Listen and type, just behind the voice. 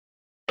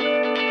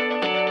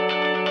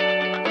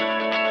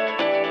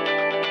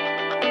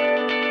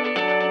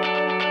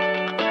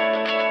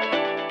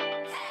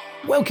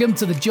Welcome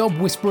to the Job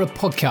Whisperer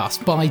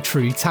podcast by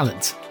Tru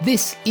Talent.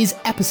 This is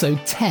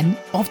episode 10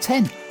 of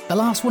 10, the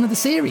last one of the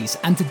series.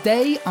 And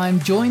today I'm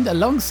joined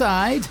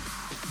alongside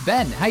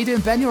Ben. How you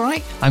doing, Ben? You all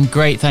right? I'm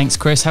great, thanks,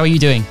 Chris. How are you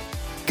doing?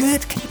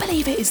 Good. Can you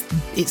believe it?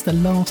 It's the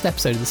last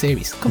episode of the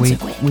series.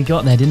 We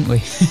got there, didn't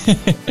we?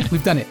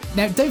 We've done it.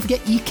 Now, don't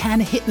forget, you can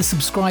hit the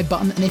subscribe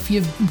button. And if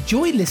you've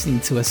enjoyed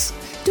listening to us,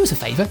 do us a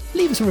favour,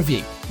 leave us a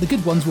review. The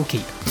good ones we'll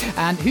keep.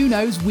 And who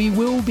knows, we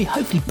will be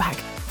hopefully back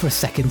for a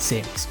second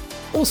series.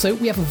 Also,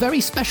 we have a very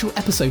special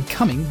episode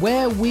coming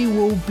where we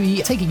will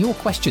be taking your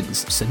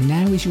questions, so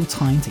now is your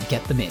time to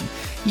get them in.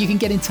 You can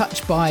get in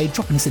touch by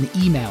dropping us an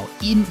email,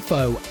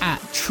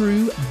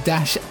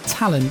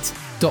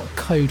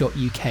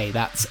 info@tru-talent.co.uk.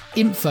 That's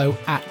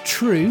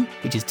info@tru,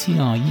 which is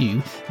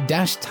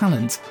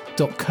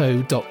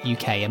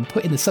TRU-talent.co.uk, and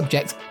put in the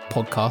subject,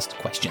 podcast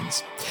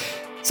questions.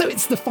 So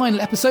it's the final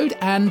episode,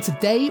 and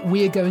today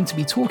we are going to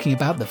be talking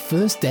about the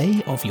first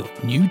day of your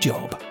new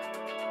job.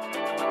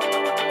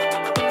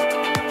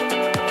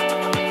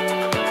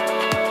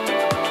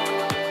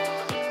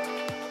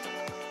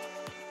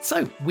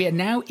 So we are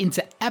now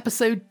into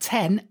episode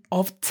 10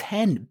 of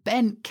 10.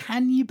 Ben,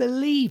 can you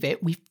believe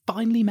it? We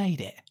finally made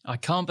it. I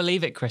can't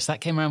believe it, Chris.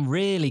 That came around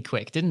really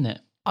quick, didn't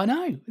it? I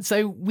know.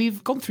 So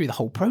we've gone through the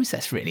whole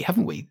process, really,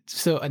 haven't we?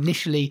 So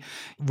initially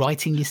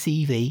writing your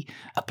CV,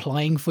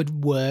 applying for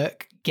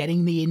work,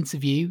 getting the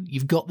interview,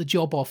 you've got the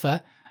job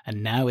offer,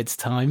 and now it's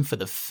time for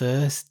the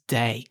first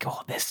day.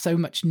 God, there's so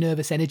much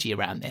nervous energy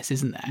around this,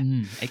 isn't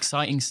there?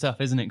 Exciting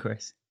stuff, isn't it,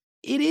 Chris?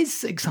 It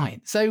is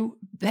exciting. So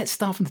let's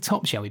start from the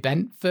top, shall we,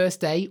 Ben?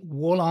 First day,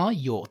 what are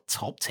your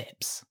top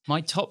tips?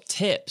 My top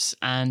tips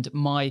and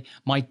my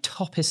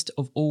toppest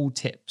of all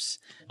tips.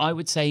 I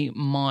would say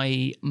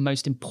my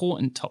most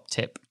important top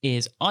tip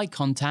is eye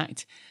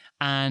contact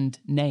and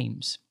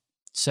names.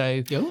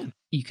 So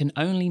you can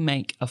only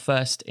make a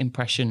first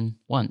impression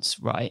once,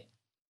 right?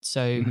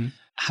 So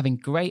having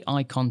great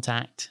eye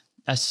contact,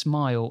 a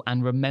smile,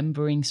 and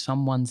remembering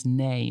someone's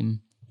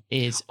name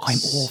is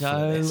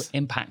so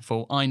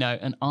impactful. I know,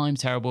 and I'm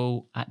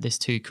terrible at this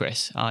too,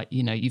 Chris.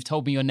 You've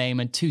told me your name,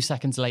 and 2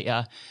 seconds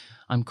later,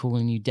 I'm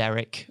calling you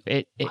Derek.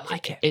 I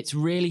like it. It's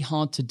really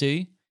hard to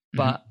do,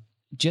 but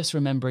just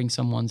remembering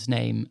someone's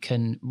name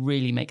can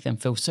really make them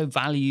feel so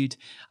valued,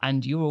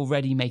 and you're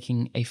already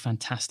making a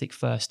fantastic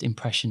first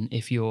impression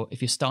if you're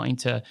starting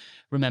to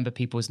remember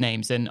people's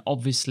names. And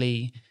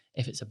obviously,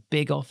 if it's a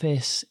big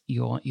office,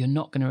 you're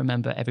not going to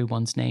remember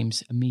everyone's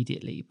names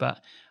immediately, but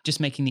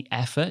just making the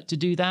effort to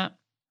do that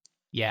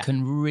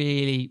can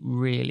really,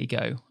 really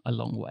go a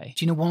long way.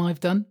 Do you know what I've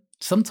done?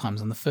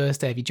 Sometimes on the first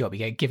day of your job, you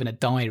get given a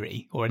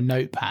diary or a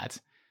notepad,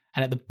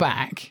 and at the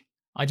back,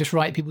 I just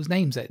write people's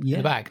names at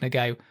the back, and I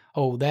go,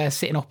 oh, they're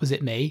sitting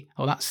opposite me.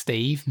 Oh, that's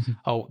Steve.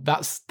 Oh,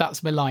 that's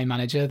my line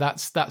manager.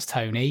 That's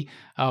Tony.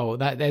 Oh,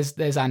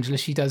 there's Angela.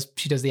 She does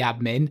the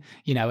admin.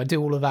 I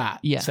do all of that.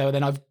 Yeah. So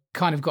then I've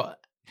kind of got.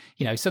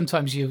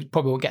 Sometimes you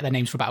probably won't get their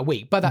names for about a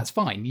week, but that's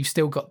fine. You've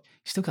still got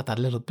that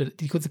little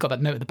bit. You've got that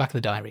note at the back of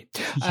the diary.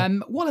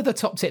 What are the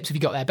top tips have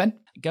you got there, Ben?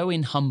 Go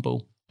in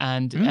humble,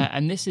 and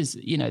this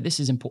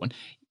is important.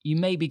 You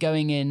may be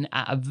going in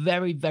at a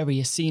very,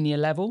 very senior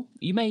level.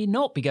 You may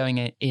not be going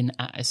in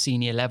at a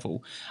senior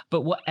level,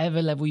 but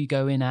whatever level you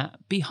go in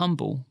at, be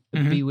humble.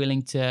 Be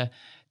willing to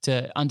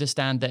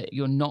understand that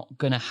you're not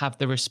going to have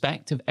the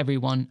respect of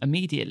everyone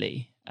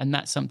immediately, and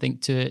that's something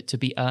to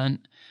be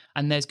earned.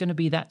 And there's going to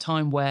be that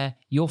time where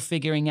you're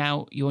figuring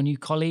out your new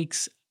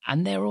colleagues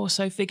and they're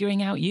also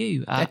figuring out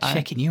you. They're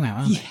checking you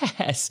out, aren't they?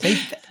 Yes.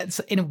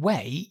 In a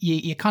way,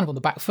 you're kind of on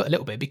the back foot a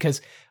little bit, because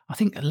I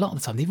think a lot of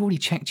the time they've already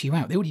checked you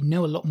out. They already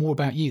know a lot more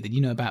about you than you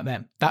know about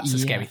them. That's a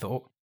scary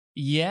thought.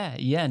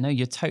 Yeah, no,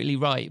 you're totally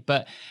right.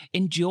 But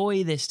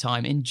enjoy this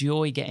time.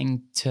 Enjoy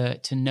getting to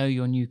know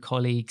your new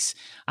colleagues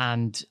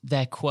and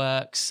their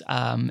quirks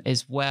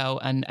as well,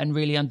 and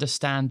really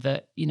understand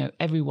that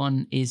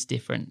everyone is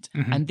different,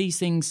 and these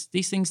things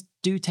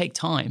do take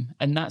time.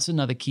 And that's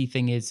another key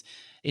thing is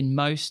in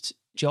most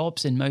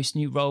jobs, in most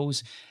new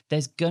roles,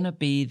 there's gonna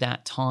be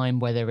that time,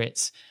 whether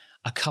it's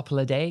a couple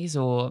of days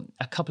or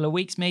a couple of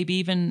weeks, maybe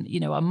even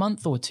a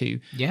month or two,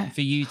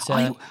 for you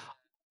to.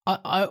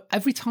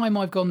 Every time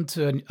I've gone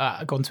to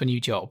a new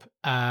job,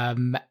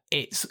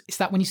 it's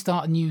that when you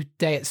start a new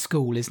day at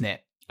school, isn't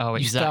it? Oh,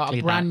 exactly. You start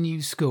a brand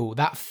new school.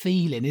 That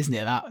feeling, isn't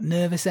it? That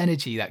nervous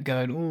energy, that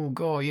going, oh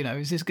God,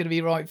 is this going to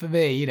be right for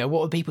me?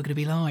 What are people going to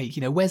be like?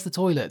 Where's the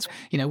toilets?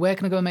 Where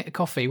can I go and make a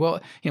coffee?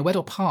 Where do I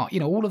park?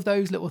 All of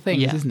those little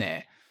things, isn't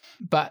it?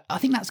 But I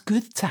think that's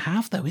good to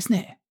have, though, isn't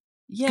it?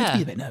 Yeah, good to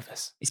be a bit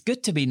nervous. It's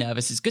good to be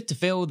nervous. It's good to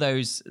feel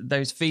those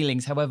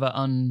feelings, however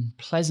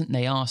unpleasant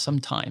they are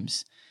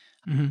sometimes.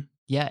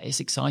 Yeah, it's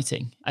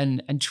exciting,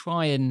 and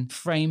try and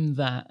frame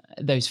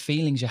those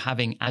feelings you're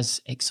having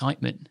as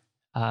excitement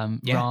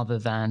rather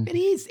than it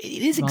is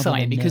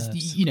exciting, because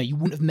you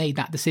wouldn't have made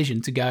that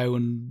decision to go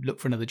and look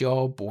for another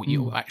job, or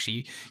you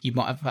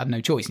might have had no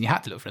choice and you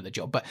had to look for another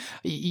job. But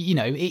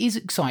it is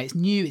exciting. It's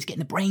new. It's getting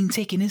the brain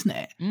ticking, isn't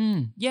it?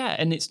 Yeah,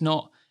 and it's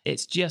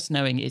just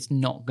knowing it's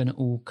not going to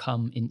all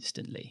come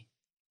instantly.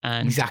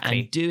 and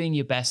doing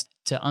your best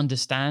to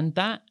understand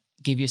that,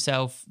 give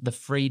yourself the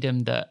freedom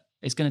that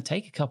it's going to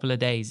take a couple of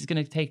days. It's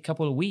going to take a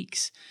couple of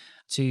weeks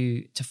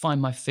to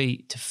find my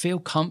feet, to feel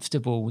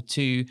comfortable,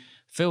 to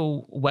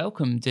feel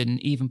welcomed and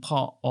even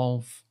part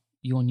of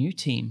your new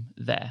team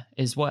there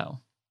as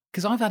well.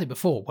 Because I've had it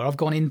before where I've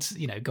gone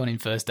in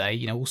first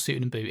day, all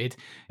suited and booted,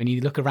 and you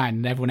look around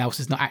and everyone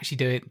else is not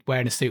actually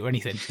wearing a suit or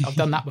anything. I've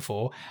done that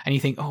before, and you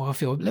think, oh, I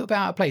feel a little bit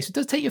out of place. It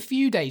does take you a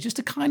few days just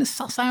to kind of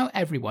suss out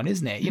everyone,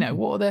 isn't it?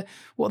 What are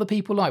the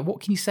people like? What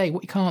can you say?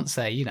 What you can't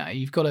say?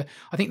 You've got to.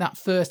 I think that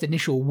first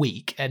initial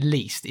week at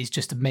least is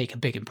just to make a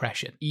big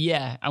impression.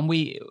 Yeah, and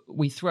we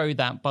throw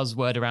that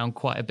buzzword around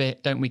quite a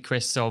bit, don't we,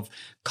 Chris? Of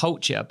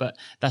culture, but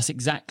that's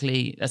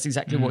exactly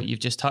what you've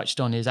just touched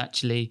on. Is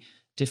actually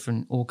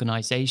different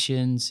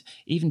organizations,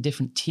 even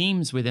different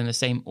teams within the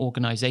same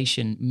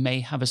organization may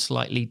have a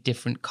slightly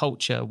different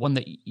culture, one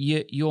that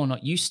you're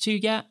not used to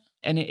yet.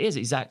 And it is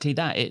exactly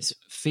that. It's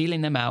feeling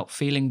them out,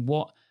 feeling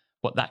what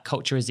that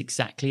culture is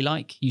exactly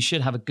like. You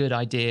should have a good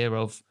idea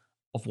of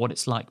what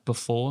it's like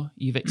before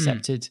you've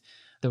accepted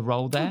the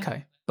role there.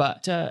 Okay.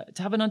 But to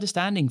have an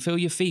understanding, feel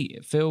your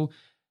feet, feel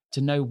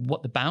to know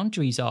what the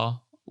boundaries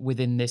are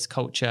within this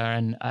culture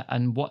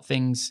and what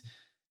things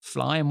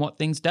fly and what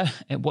things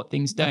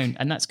don't,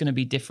 and that's going to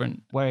be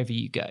different wherever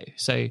you go.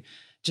 So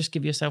just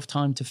give yourself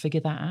time to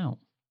figure that out.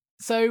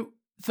 So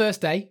first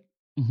day,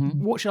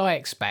 what should I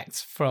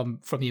expect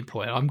from the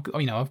employer?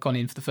 I've gone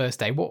in for the first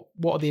day. What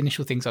are the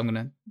initial things I'm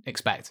going to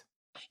expect?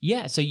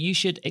 Yeah, so you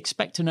should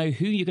expect to know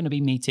who you're going to be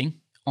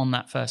meeting on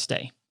that first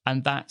day,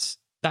 and that's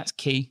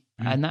key.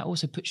 And that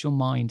also puts your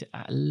mind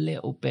at a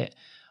little bit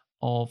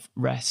of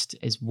rest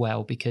as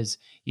well, because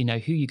you know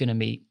who you're going to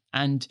meet.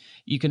 And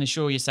you can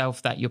assure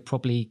yourself that you're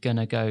probably going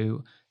to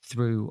go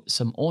through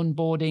some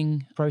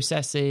onboarding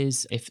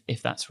processes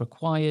if that's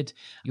required.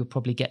 You'll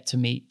probably get to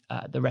meet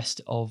the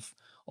rest of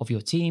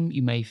your team.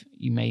 You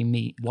may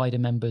meet wider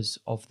members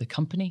of the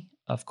company,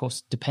 of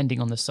course,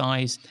 depending on the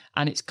size.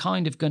 And it's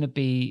kind of going to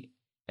be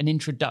an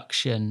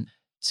introduction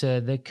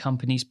to the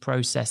company's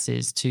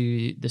processes,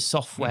 to the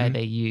software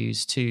they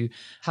use, to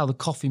how the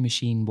coffee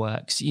machine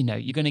works.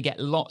 You're going to get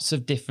lots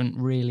of different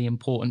really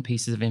important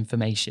pieces of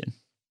information.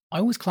 I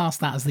always class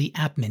that as the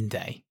admin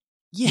day.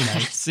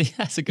 Yes,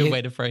 that's a good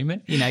way to frame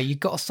it. You've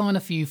got to sign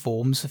a few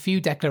forms, a few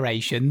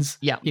declarations.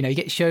 Yeah. You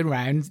get shown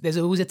around. There's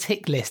always a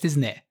tick list,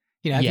 isn't it?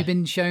 Have you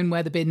been shown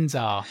where the bins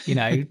are? Do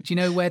you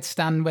know where to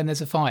stand when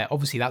there's a fire?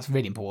 Obviously, that's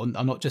really important.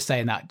 I'm not just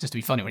saying that just to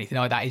be funny or anything.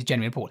 No, that is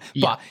genuinely important.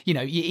 Yeah. But,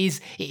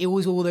 it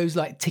was all those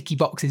like ticky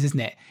boxes, isn't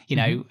it?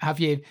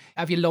 Have you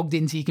logged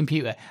into your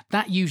computer?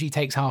 That usually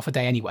takes half a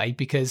day anyway,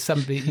 because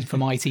somebody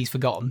from IT's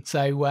forgotten.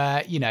 So,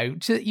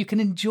 so you can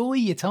enjoy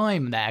your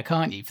time there,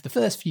 can't you? For the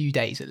first few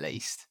days at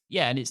least.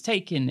 Yeah, and it's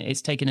taken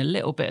a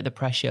little bit of the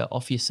pressure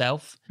off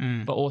yourself,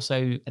 but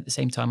also at the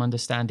same time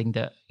understanding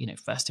that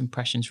first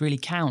impressions really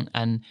count,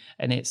 and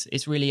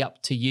it's really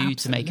up to you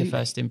to make a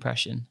first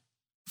impression.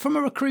 From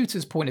a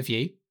recruiter's point of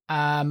view,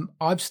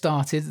 I've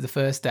started the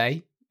first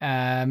day.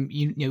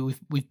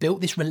 We've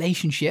built this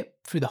relationship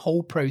through the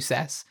whole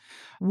process.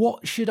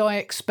 What should I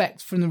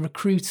expect from the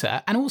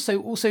recruiter? And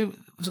also,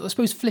 I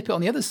suppose flip it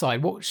on the other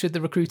side. What should the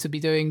recruiter be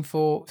doing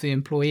for the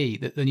employee,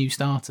 the new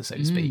starter, so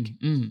to speak?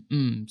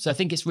 So I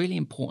think it's really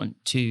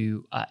important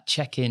to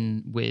check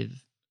in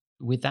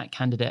with that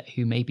candidate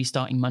who may be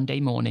starting Monday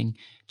morning.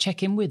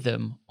 Check in with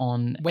them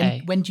on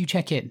when do you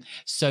check in?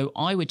 So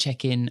I would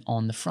check in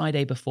on the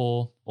Friday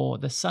before, or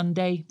the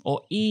Sunday,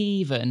 or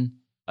even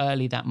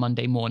early that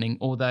Monday morning.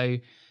 Although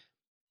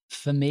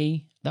for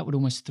me, that would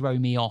almost throw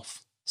me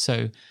off.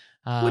 So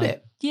would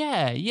it?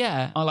 Yeah.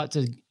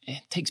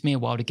 It takes me a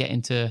while to get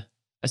into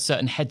a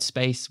certain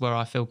headspace where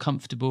I feel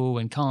comfortable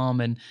and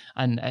calm and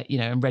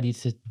I'm ready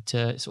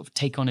to sort of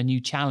take on a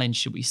new challenge,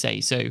 should we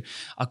say. So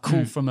a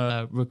call from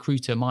a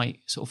recruiter might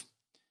sort of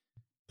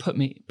put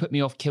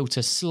me off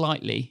kilter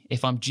slightly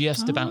if I'm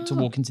just about to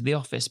walk into the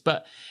office.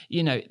 But,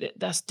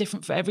 that's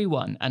different for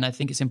everyone. And I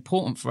think it's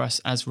important for us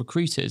as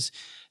recruiters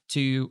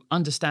to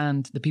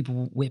understand the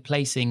people we're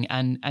placing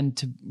and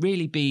to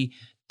really be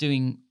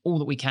doing all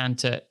that we can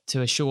to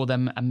assure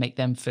them and make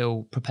them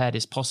feel prepared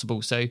as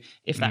possible. So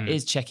if that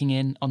is checking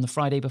in on the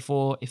Friday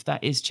before, if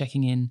that is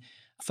checking in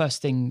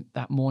first thing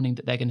that morning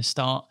that they're going to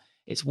start,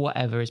 it's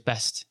whatever is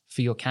best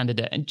for your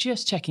candidate. And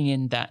just checking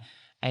in that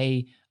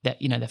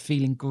they're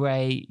feeling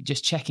great,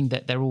 just checking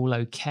that they're all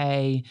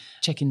okay,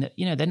 checking that,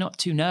 they're not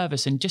too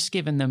nervous, and just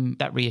giving them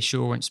that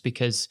reassurance,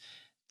 because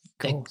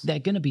they're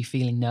going to be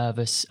feeling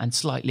nervous and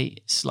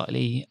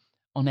slightly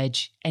on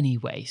edge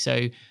anyway.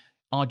 So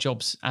our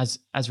jobs as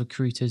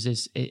recruiters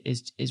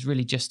is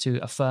really just to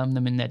affirm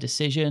them in their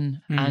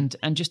decision and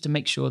just to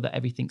make sure that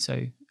everything's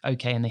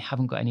okay and they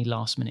haven't got any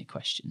last minute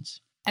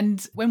questions.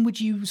 And when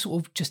would you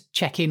sort of just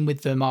check in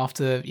with them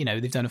after,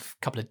 they've done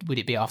would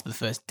it be after the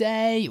first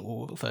day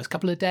or the first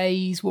couple of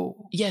days?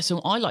 Yeah, so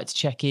I like to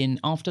check in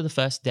after the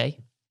first day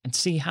and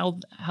see how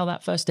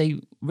that first day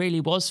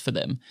really was for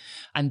them,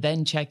 and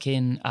then check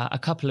in a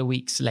couple of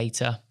weeks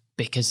later,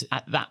 because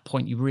at that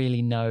point you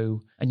really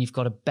know, and you've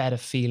got a better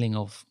feeling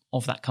of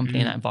that company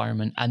and that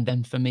environment. And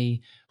then for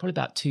me, probably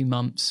about 2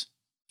 months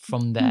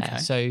from there.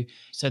 Okay.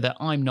 So that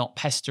I'm not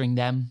pestering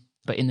them,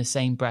 but in the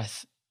same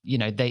breath, you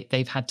know,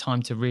 they've had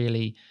time to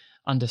really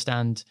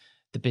understand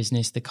the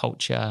business, the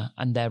culture,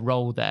 and their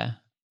role there.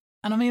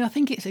 And I mean, I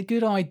think it's a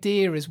good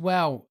idea as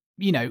well,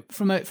 you know,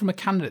 from a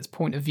candidate's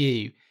point of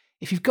view.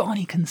 If you've got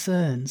any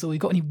concerns or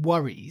you've got any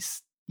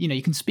worries, you know,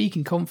 you can speak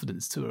in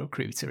confidence to a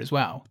recruiter as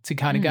well to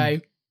kind of go,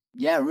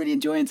 yeah, I'm really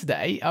enjoying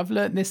today. I've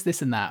learned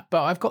this and that,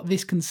 but I've got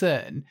this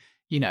concern,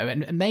 you know,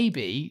 and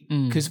maybe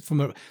because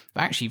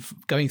actually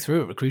going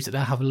through a recruiter,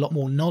 they'll have a lot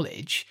more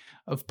knowledge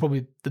of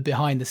probably the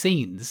behind the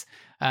scenes,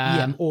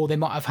 or they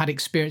might have had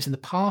experience in the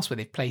past where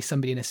they've placed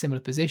somebody in a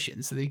similar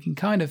position, so they can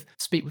kind of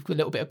speak with a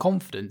little bit of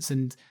confidence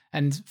and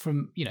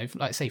from, you know,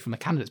 like say from a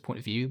candidate's point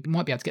of view,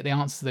 might be able to get the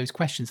answers to those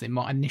questions they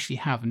might initially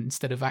have,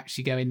 instead of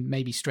actually going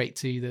maybe straight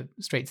to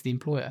the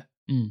employer.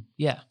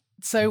 Yeah.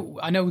 So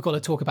I know we've got to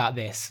talk about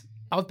this.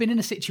 I've been in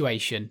a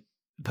situation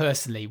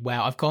personally where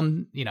I've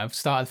gone, you know,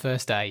 started the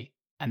first day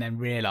and then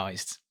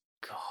realised,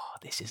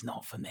 God, this is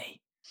not for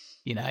me.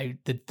 You know,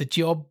 the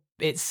job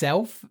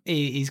itself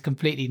is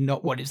completely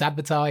not what it's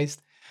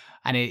advertised,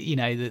 and it, you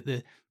know,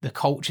 the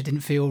culture didn't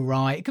feel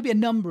right. It could be a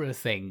number of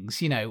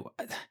things. You know,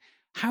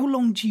 how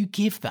long do you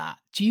give that?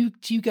 Do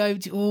you go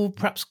to, or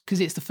perhaps because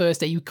it's the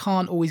first day, you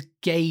can't always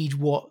gauge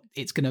what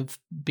it's going to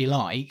be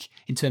like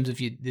in terms of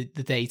the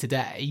day to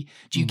day.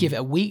 Do you give it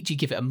a week? Do you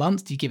give it a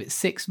month? Do you give it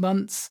 6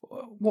 months?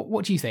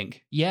 What do you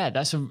think? Yeah,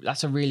 that's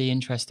a really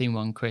interesting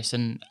one, Chris.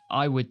 And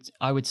I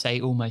would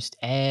say almost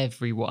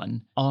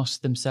everyone asks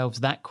themselves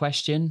that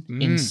question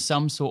in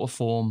some sort of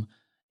form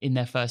in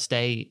their first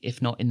day,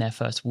 if not in their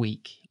first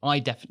week. I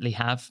definitely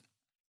have.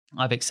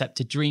 I've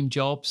accepted dream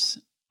jobs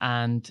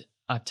and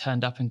I've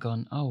turned up and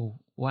gone, oh,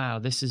 wow,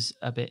 this is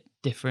a bit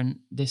different.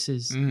 This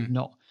is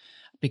not,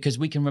 because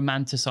we can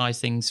romanticize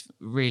things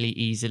really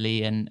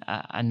easily and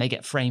they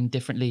get framed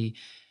differently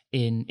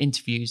in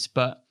interviews.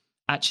 But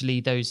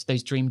actually those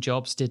dream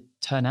jobs did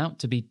turn out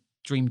to be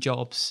dream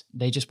jobs.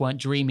 They just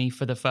weren't dreamy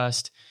for the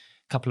first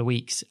couple of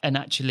weeks. And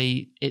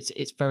actually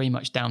it's very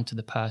much down to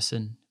the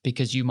person,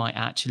 because you might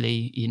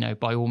actually, you know,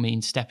 by all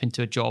means step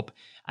into a job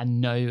and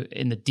know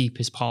in the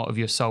deepest part of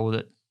your soul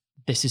that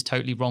this is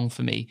totally wrong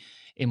for me,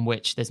 in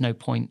which there's no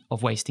point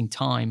of wasting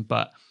time.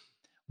 But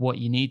what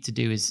you need to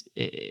do is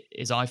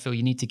I feel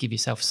you need to give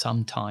yourself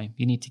some time.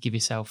 You need to give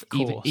yourself,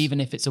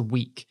 even if it's a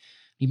week.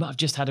 You might have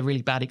just had a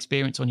really bad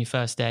experience on your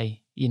first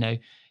day. You know,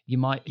 you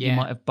might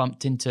have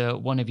bumped into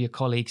one of your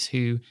colleagues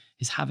who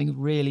is having a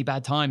really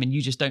bad time and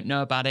you just don't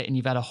know about it, and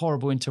you've had a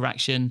horrible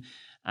interaction.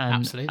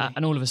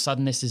 And all of a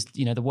sudden this is,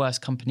 you know, the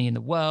worst company in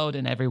the world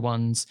and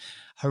everyone's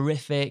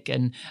horrific,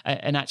 and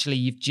actually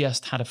you've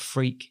just had a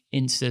freak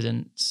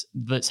incident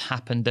that's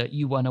happened that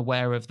you weren't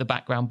aware of the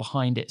background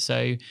behind it.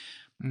 So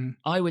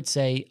I would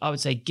say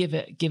give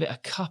it a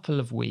couple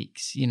of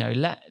weeks, you know,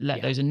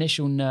 let those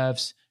initial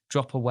nerves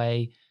drop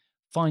away,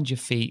 find your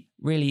feet,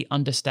 really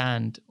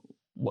understand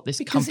what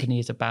this company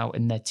is about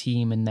and their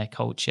team and their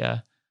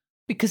culture.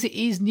 Because it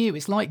is new.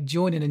 It's like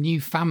joining a new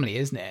family,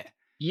 isn't it?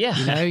 Yeah,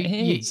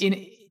 you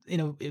know, in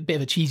a bit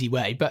of a cheesy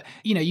way, but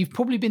you know, you've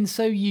probably been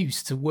so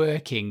used to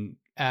working,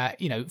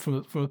 you know,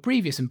 from a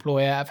previous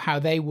employer, of how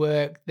they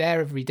work, their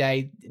every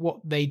day,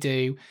 what they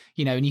do,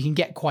 you know, and you can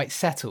get quite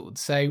settled.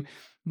 So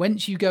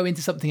once you go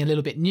into something a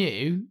little bit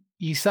new,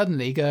 you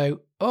suddenly go,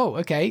 oh,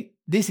 okay,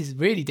 this is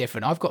really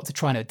different. I've got to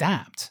try and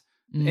adapt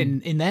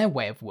in their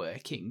way of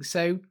working.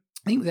 So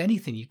I think with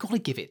anything, you've got to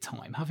give it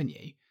time, haven't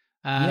you?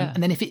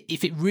 And then if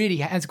it really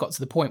has got to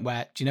the point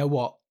where, do you know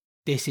what,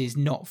 this is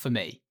not for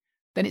me,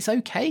 then it's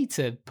okay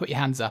to put your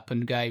hands up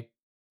and go,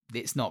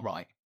 it's not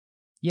right.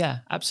 Yeah,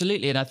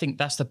 absolutely. And I think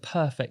that's the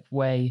perfect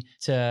way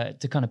to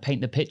kind of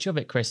paint the picture of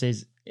it, Chris,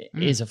 is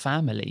a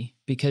family,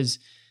 because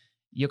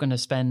you're going to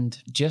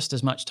spend just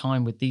as much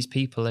time with these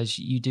people as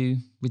you do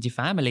with your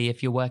family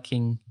if you're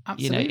working,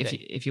 Absolutely. You know,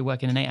 if you're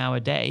working an 8-hour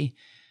day.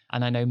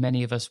 And I know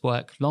many of us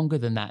work longer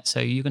than that.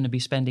 So you're going to be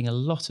spending a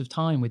lot of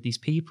time with these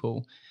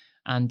people,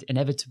 and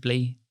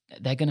inevitably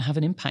they're going to have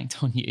an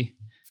impact on you.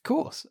 Of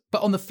course.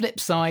 But on the flip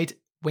side,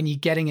 when you're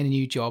getting in a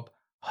new job,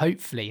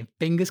 hopefully,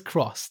 fingers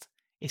crossed,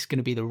 it's going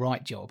to be the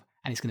right job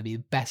and it's going to be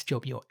the best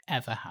job you'll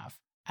ever have.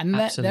 And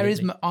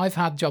I've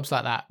had jobs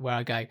like that where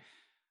I go,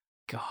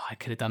 God, I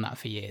could have done that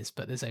for years,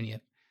 but there's only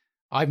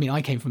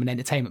I came from an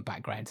entertainment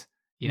background.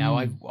 You know,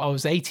 I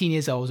was 18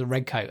 years old, I was a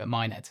red coat at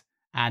Minehead,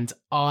 and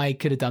I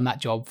could have done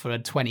that job for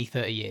 20,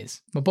 30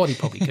 years. My body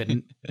probably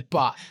couldn't,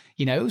 but,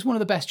 you know, it was one of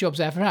the best jobs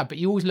I ever had. But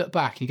you always look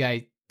back and you go,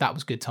 that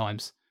was good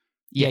times.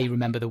 Yeah, you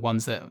remember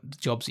the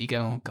jobs that you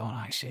go, oh God,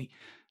 actually,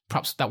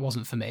 perhaps that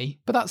wasn't for me.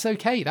 But that's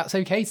okay. That's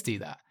okay to do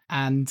that.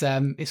 And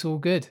it's all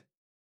good.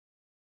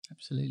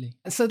 Absolutely.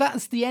 So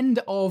that's the end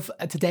of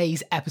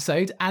today's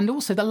episode, and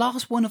also the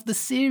last one of the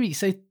series.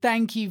 So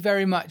thank you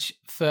very much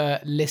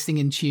for listening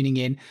and tuning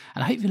in.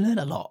 And I hope you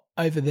learned a lot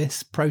over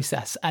this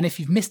process. And if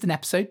you've missed an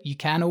episode, you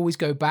can always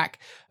go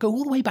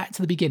all the way back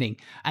to the beginning.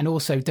 And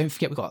also, don't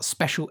forget, we've got a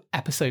special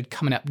episode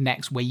coming up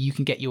next where you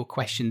can get your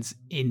questions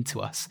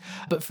into us.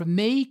 But from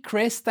me,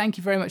 Chris, thank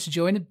you very much for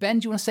joining. Ben,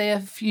 do you want to say a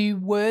few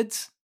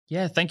words?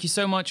 Yeah, thank you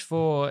so much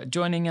for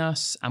joining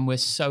us. And we're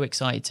so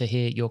excited to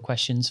hear your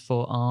questions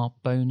for our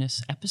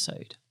bonus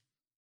episode.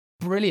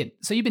 Brilliant.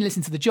 So you've been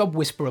listening to the Job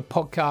Whisperer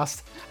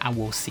podcast, and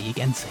we'll see you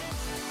again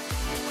soon.